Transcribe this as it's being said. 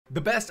The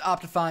best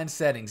Optifine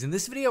settings. In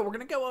this video, we're going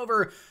to go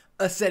over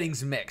a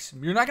settings mix.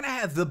 You're not going to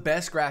have the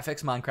best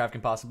graphics Minecraft can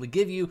possibly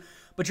give you,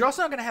 but you're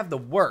also not going to have the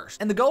worst.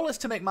 And the goal is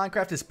to make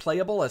Minecraft as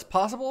playable as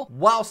possible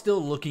while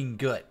still looking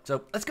good.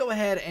 So let's go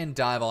ahead and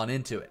dive on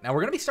into it. Now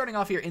we're going to be starting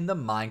off here in the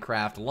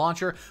Minecraft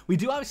launcher. We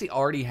do obviously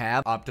already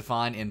have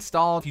Optifine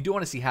installed. If you do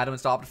want to see how to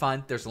install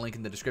Optifine, there's a link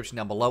in the description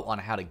down below on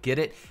how to get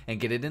it and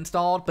get it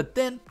installed, but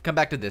then come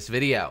back to this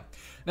video.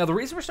 Now, the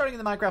reason we're starting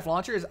in the Minecraft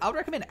launcher is I would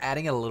recommend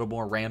adding a little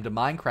more RAM to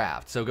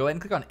Minecraft. So go ahead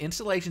and click on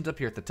installations up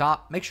here at the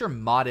top. Make sure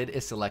modded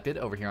is selected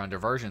over here under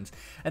versions,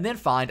 and then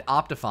find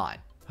Optifine.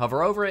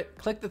 Hover over it,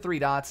 click the three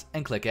dots,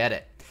 and click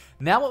edit.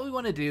 Now what we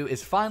want to do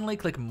is finally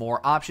click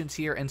more options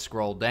here and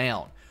scroll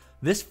down.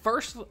 This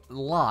first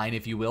line,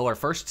 if you will, or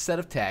first set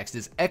of text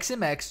is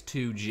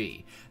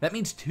XMX2G. That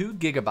means 2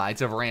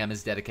 GB of RAM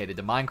is dedicated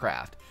to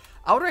Minecraft.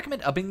 I would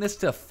recommend upping this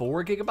to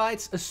 4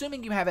 GB,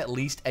 assuming you have at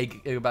least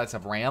 8 GB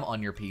of RAM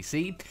on your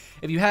PC.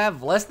 If you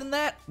have less than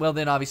that, well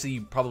then obviously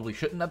you probably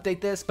shouldn't update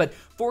this, but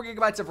 4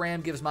 GB of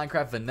RAM gives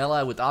Minecraft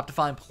Vanilla with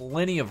Optifine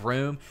plenty of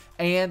room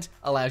and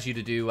allows you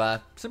to do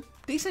some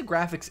decent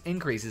graphics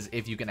increases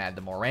if you can add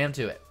the more RAM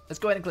to it. Let's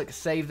go ahead and click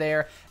save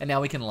there, and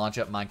now we can launch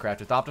up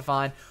Minecraft with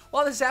Optifine.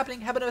 While this is happening,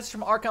 have a notice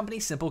from our company,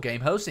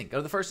 SimpleGameHosting. Go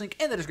to the first link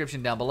in the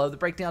description down below, the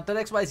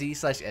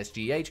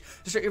breakdown.xyz/SGH,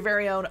 to start your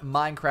very own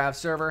Minecraft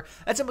server.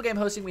 At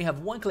SimpleGameHosting, we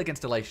have one-click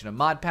installation of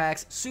mod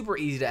packs, super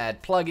easy to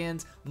add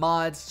plugins,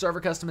 mods,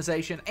 server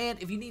customization,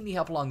 and if you need any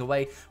help along the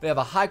way, we have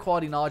a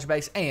high-quality knowledge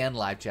base and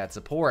live chat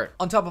support.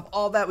 On top of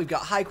all that, we've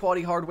got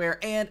high-quality hardware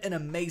and an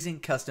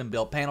amazing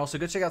custom-built panel, so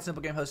go check out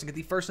SimpleGameHosting at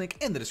the first link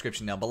in the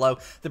description down below,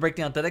 the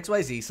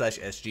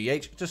breakdown.xyz/SGH,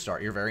 to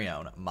start your very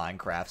own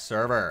Minecraft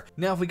server.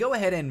 Now, if we go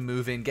ahead and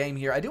move in game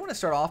here, I do want to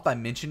start off by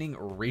mentioning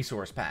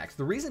resource packs.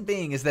 The reason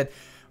being is that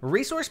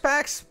resource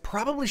packs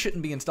probably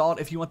shouldn't be installed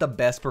if you want the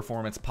best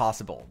performance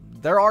possible.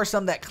 There are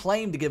some that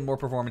claim to give more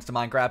performance to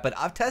Minecraft, but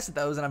I've tested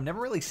those and I've never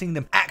really seen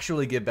them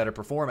actually give better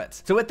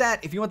performance. So with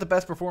that, if you want the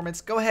best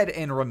performance, go ahead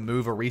and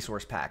remove a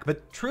resource pack.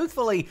 But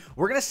truthfully,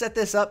 we're going to set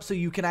this up so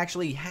you can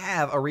actually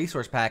have a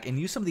resource pack and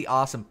use some of the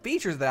awesome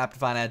features that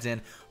Optifine adds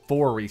in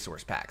for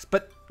resource packs.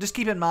 But just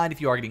keep in mind, if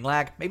you are getting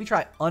lag, maybe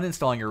try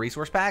uninstalling your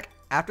resource pack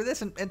after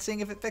this and seeing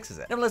if it fixes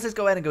it. Now let's just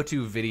go ahead and go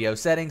to video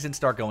settings and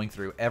start going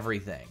through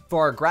everything. For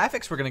our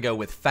graphics, we're going to go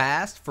with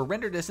fast. For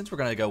render distance, we're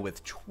going to go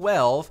with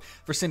 12.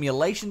 For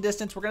simulation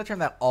distance, we're going to turn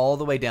that all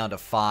the way down to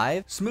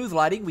 5. Smooth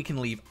lighting, we can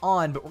leave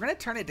on, but we're going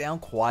to turn it down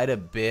quite a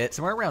bit,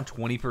 somewhere around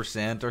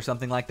 20% or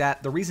something like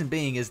that. The reason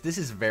being is this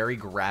is very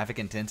graphic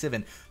intensive,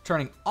 and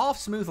turning off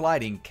smooth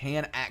lighting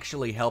can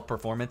actually help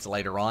performance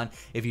later on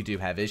if you do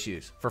have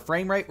issues. For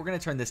frame rate, we're going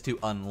to turn this to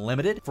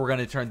unlimited. We're going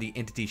to turn the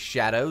entity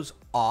shadows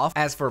off.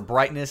 As for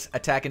brightness,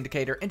 attack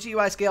indicator, and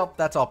GUI scale,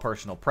 that's all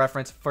personal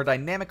preference. For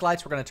dynamic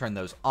lights, we're going to turn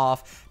those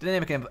off.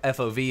 Dynamic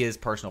FOV is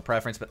personal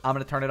preference, but I'm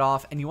going to turn it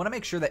off, and you want to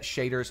make sure that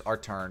shaders are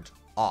turned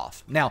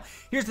off. Now,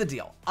 here's the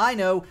deal. I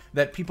know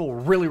that people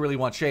really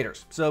want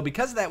shaders. So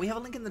because of that, we have a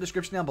link in the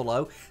description down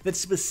below that's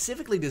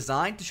specifically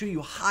designed to show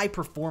you high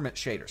performance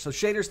shaders. So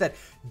shaders that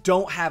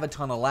don't have a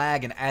ton of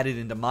lag and added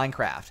into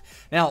Minecraft.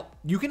 Now,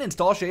 you can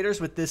install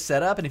shaders with this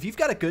setup, and if you've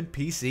got a good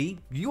PC,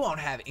 you won't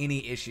have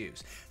any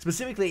issues,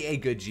 specifically a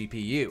good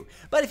GPU.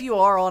 But if you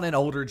are on an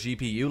older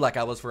GPU, like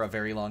I was for a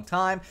very long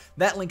time,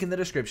 that link in the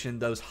description,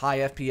 those high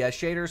FPS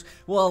shaders,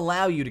 will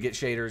allow you to get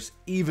shaders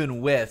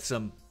even with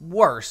some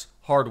worse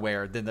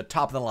hardware than the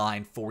top of the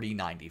line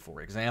 4090,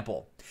 for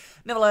example.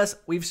 Nevertheless,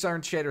 we've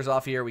turned shaders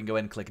off here. We can go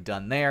ahead and click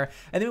done there.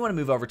 And then we want to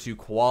move over to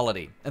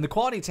quality. In the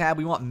quality tab,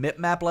 we want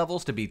mip-map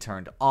levels to be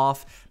turned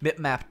off.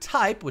 Mip-map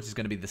type, which is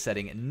going to be the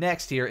setting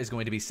next here, is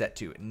going to be set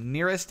to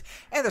nearest.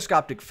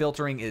 Anthropomorphic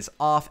filtering is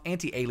off.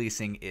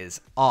 Anti-aliasing is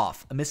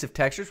off. Emissive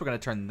textures, we're going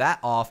to turn that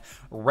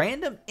off.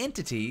 Random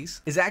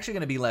entities is actually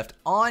going to be left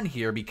on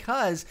here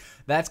because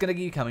that's going to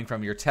be coming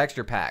from your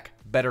texture pack.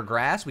 Better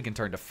grass, we can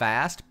turn to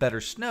fast.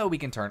 Better snow, we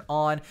can turn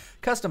on.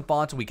 Custom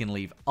fonts, we can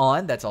leave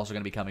on. That's also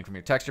going to be coming from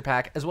your texture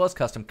pack, as well as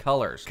custom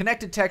colors.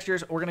 Connected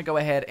textures, we're going to go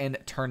ahead and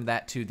turn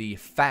that to the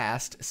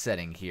fast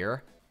setting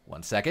here.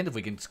 One second, if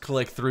we can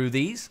click through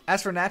these.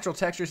 As for natural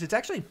textures, it's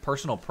actually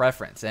personal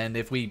preference. And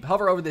if we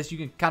hover over this, you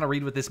can kind of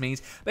read what this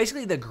means.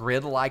 Basically, the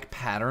grid-like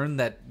pattern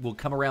that will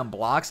come around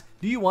blocks.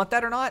 Do you want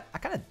that or not? I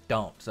kind of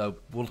don't, so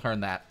we'll turn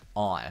that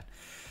on.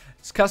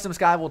 Custom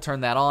sky will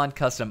turn that on,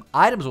 custom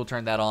items will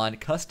turn that on,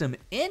 custom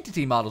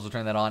entity models will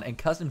turn that on, and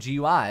custom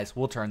GUIs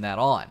will turn that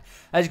on.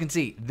 As you can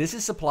see, this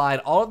is supplied,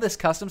 all of this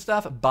custom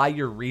stuff, by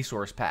your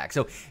resource pack.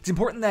 So it's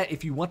important that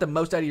if you want the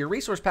most out of your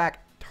resource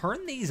pack,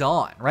 turn these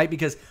on, right?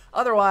 Because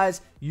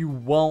otherwise, you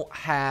won't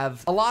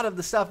have a lot of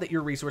the stuff that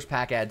your resource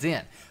pack adds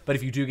in. But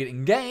if you do get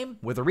in game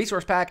with a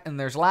resource pack and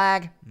there's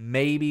lag,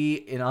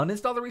 maybe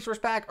uninstall the resource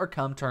pack or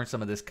come turn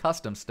some of this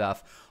custom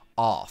stuff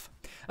off.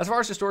 As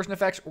far as distortion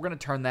effects, we're going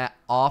to turn that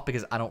off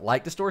because I don't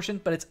like distortion,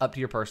 but it's up to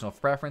your personal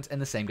preference,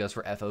 and the same goes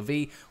for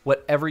FOV.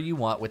 Whatever you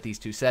want with these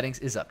two settings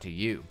is up to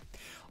you.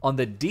 On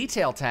the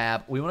detail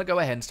tab, we want to go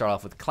ahead and start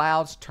off with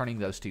clouds, turning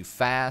those to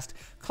fast.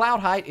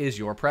 Cloud height is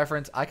your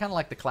preference. I kind of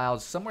like the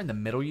clouds somewhere in the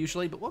middle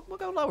usually, but we'll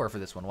go lower for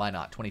this one. Why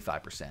not?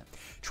 25%.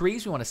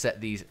 Trees, we want to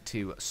set these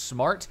to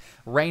smart.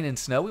 Rain and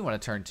snow, we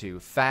want to turn to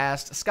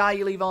fast. Sky,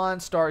 you leave on.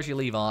 Stars, you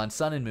leave on.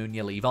 Sun and moon,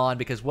 you leave on,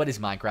 because what is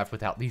Minecraft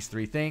without these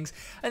three things?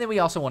 And then we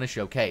also want to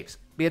show capes.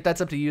 Be it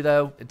that's up to you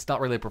though. It's not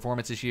really a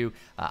performance issue.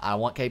 I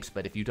want capes,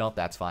 but if you don't,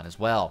 that's fine as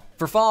well.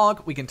 For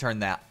fog, we can turn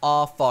that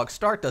off. Fog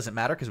start doesn't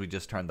matter because we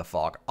just turned the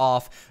fog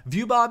off.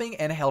 View bobbing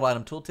and held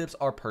item tooltips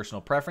are personal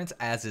preference,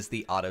 as is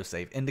the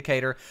autosave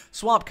indicator.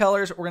 Swamp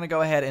colors, we're going to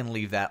go ahead and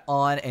leave that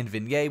on, and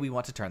vignette, we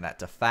want to turn that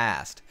to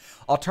fast.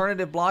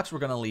 Alternative blocks, we're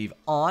going to leave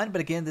on,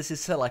 but again, this is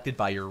selected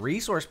by your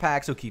resource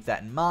pack, so keep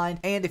that in mind.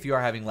 And if you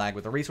are having lag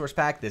with a resource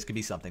pack, this could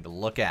be something to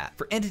look at.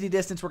 For entity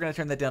distance, we're going to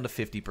turn that down to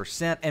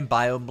 50%, and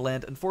biome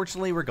blend,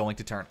 unfortunately, we're going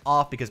to turn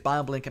off because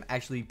biome blend can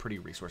actually be pretty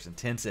resource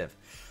intensive.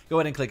 Go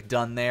ahead and click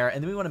done there,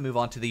 and then we want to move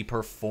on to the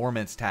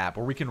performance tab,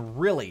 where we can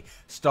really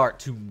start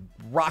to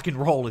rock and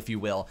roll, if you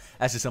will,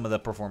 as to some of the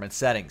performance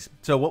settings.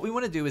 So what we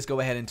want to do is go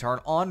ahead and turn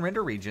on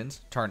render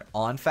regions, turn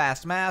on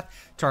fast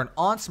math, turn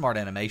on smart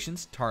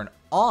animations, turn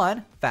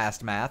on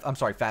fast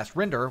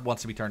render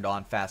wants to be turned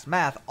on. Fast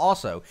math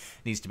also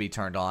needs to be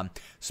turned on.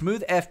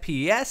 Smooth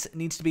FPS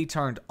needs to be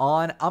turned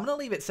on. I'm going to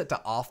leave it set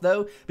to off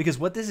though, because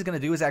what this is going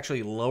to do is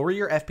actually lower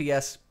your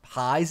FPS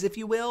highs, if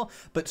you will,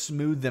 but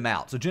smooth them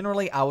out. So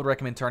generally, I would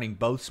recommend turning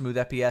both smooth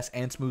FPS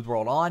and smooth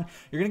world on.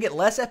 You're going to get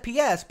less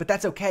FPS, but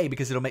that's okay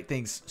because it'll make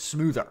things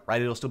smoother,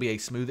 right? It'll still be a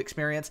smooth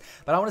experience,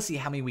 but I want to see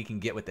how many we can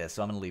get with this,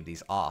 so I'm going to leave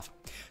these off.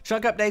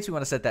 Chunk updates, we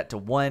want to set that to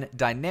 1.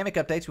 Dynamic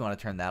updates, we want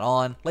to turn that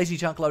on. Lazy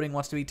chunk loading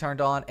wants to be turned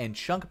on, and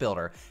chunk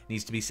builder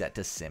needs to be set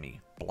to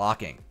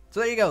semi-blocking. So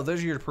there you go.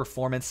 Those are your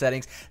performance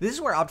settings. This is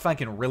where Optifine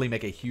can really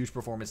make a huge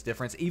performance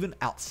difference, even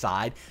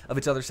outside of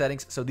its other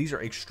settings. So these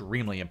are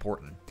extremely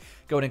important.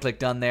 Go ahead and click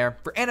done there.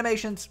 For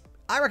animations,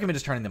 I recommend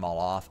just turning them all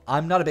off.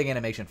 I'm not a big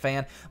animation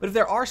fan, but if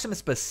there are some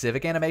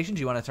specific animations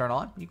you want to turn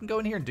on, you can go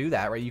in here and do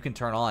that, right? You can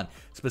turn on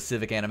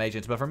specific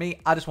animations, but for me,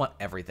 I just want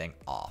everything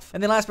off.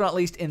 And then last but not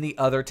least, in the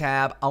other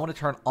tab, I want to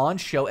turn on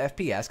show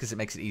FPS because it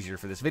makes it easier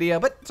for this video,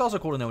 but it's also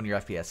cool to know when your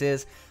FPS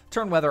is.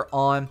 Turn weather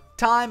on,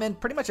 time, and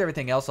pretty much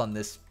everything else on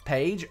this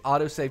page.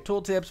 Autosave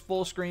tooltips,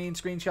 full screen,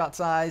 screenshot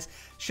size,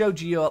 show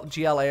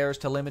GL errors,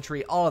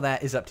 telemetry, all of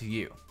that is up to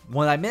you.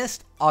 When I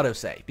missed,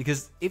 autosave,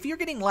 because if you're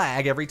getting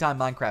lag every time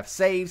Minecraft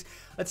saves,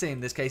 let's say in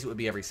this case it would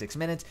be every 6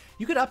 minutes,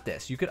 you could up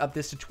this. You could up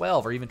this to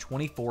 12 or even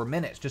 24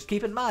 minutes. Just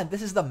keep in mind,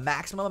 this is the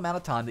maximum amount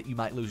of time that you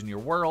might lose in your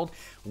world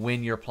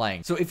when you're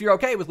playing. So if you're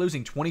okay with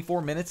losing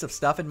 24 minutes of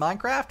stuff in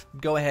Minecraft,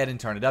 go ahead and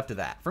turn it up to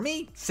that. For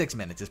me, 6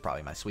 minutes is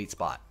probably my sweet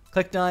spot.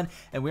 Click done,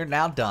 and we're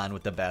now done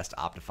with the best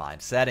Optifine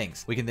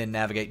settings. We can then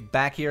navigate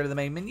back here to the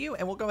main menu,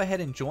 and we'll go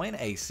ahead and join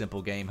a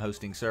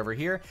SimpleGameHosting server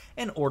here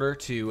in order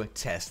to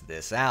test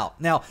this out.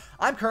 Now,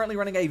 I'm currently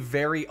running a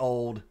very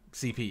old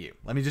CPU.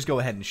 Let me just go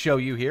ahead and show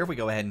you here. If we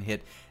go ahead and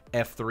hit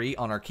F3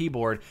 on our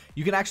keyboard,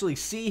 you can actually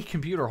see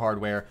computer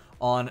hardware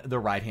on the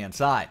right-hand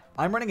side.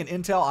 I'm running an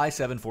Intel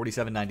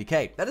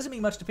i7-4790K. That doesn't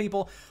mean much to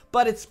people,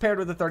 but it's paired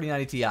with a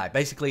 3090 Ti.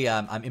 Basically,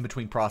 I'm in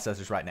between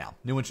processors right now.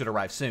 New one should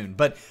arrive soon,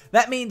 but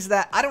that means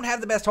that I don't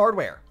have the best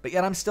hardware, but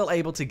yet I'm still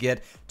able to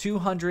get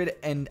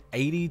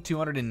 280,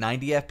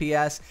 290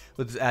 FPS.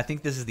 With, I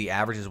think this is the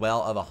average as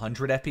well of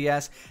 100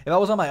 FPS. If I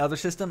was on my other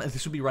system,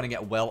 this would be running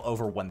at well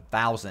over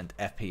 1000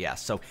 FPS,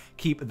 so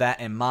keep that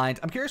in mind.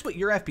 I'm curious what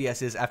your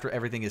FPS is after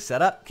everything is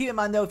set up. Keep in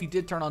mind though, if you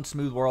did turn on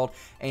Smooth World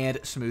and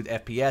Smooth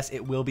FPS,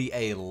 it will be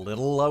a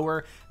little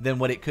lower than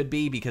what it could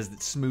be because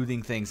it's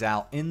smoothing things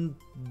out in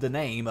the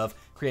name of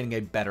creating a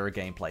better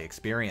gameplay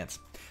experience.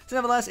 So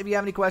nevertheless, if you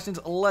have any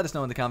questions, let us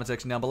know in the comment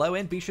section down below,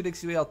 and be sure to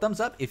give us a thumbs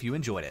up if you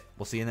enjoyed it.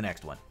 We'll see you in the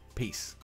next one. Peace.